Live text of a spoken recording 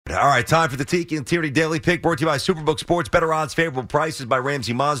All right, time for the Tiki and Tierney Daily Pick, brought to you by Superbook Sports. Better odds, favorable prices by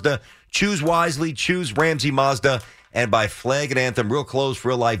Ramsey Mazda. Choose wisely, choose Ramsey Mazda. And by Flag and Anthem, real clothes,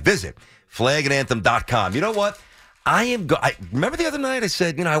 real life. Visit flagandanthem.com. You know what? I remember the other night I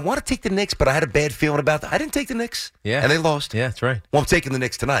said, I want to take the Knicks, but I had a bad feeling about that. I didn't take the Knicks. Yeah. And they lost. Yeah, that's right. Well, I'm taking the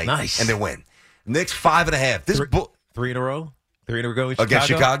Knicks tonight. Nice. And they win. Knicks 5.5. Three in a row? 3 in a row against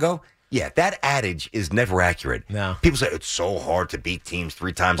Chicago? Yeah, that adage is never accurate. No. People say it's so hard to beat teams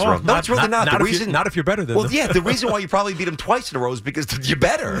 3 times in a row. No, it's really not. Not if you're better than them. Well, yeah, the reason why you probably beat them twice in a row is because you're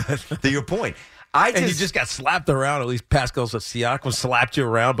better, to your point. And you just got slapped around. At least Pascal Siakam slapped you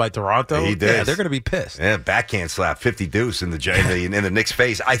around by Toronto. He did. Yeah, they're going to be pissed. Yeah, backhand slap, 50 deuce in the Knicks'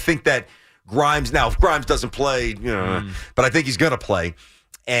 face. I think that Grimes, now if Grimes doesn't play, but I think he's going to play.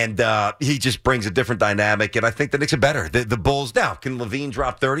 And he just brings a different dynamic, and I think the Knicks are better. The Bulls, now, can Levine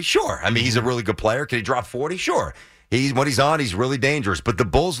drop 30? Sure. I mean, he's a really good player. Can he drop 40? Sure. When he's on, he's really dangerous. But the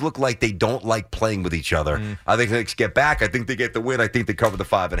Bulls look like they don't like playing with each other. I think the Knicks get back. I think they get the win. I think they cover the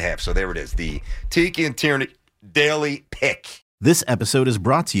 5.5. So there it is, the Tiki and Tierney Daily Pick. This episode is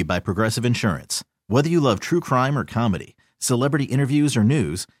brought to you by Progressive Insurance. Whether you love true crime or comedy, celebrity interviews or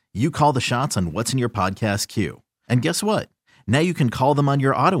news, you call the shots on what's in your podcast queue. And guess what? Now you can call them on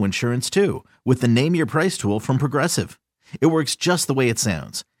your auto insurance, too, with the Name Your Price tool from Progressive. It works just the way it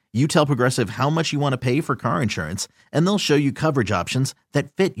sounds. You tell Progressive how much you want to pay for car insurance, and they'll show you coverage options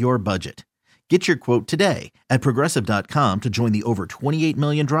that fit your budget. Get your quote today at Progressive.com to join the over 28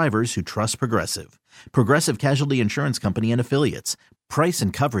 million drivers who trust Progressive. Progressive Casualty Insurance Company and Affiliates. Price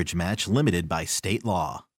and coverage match limited by state law.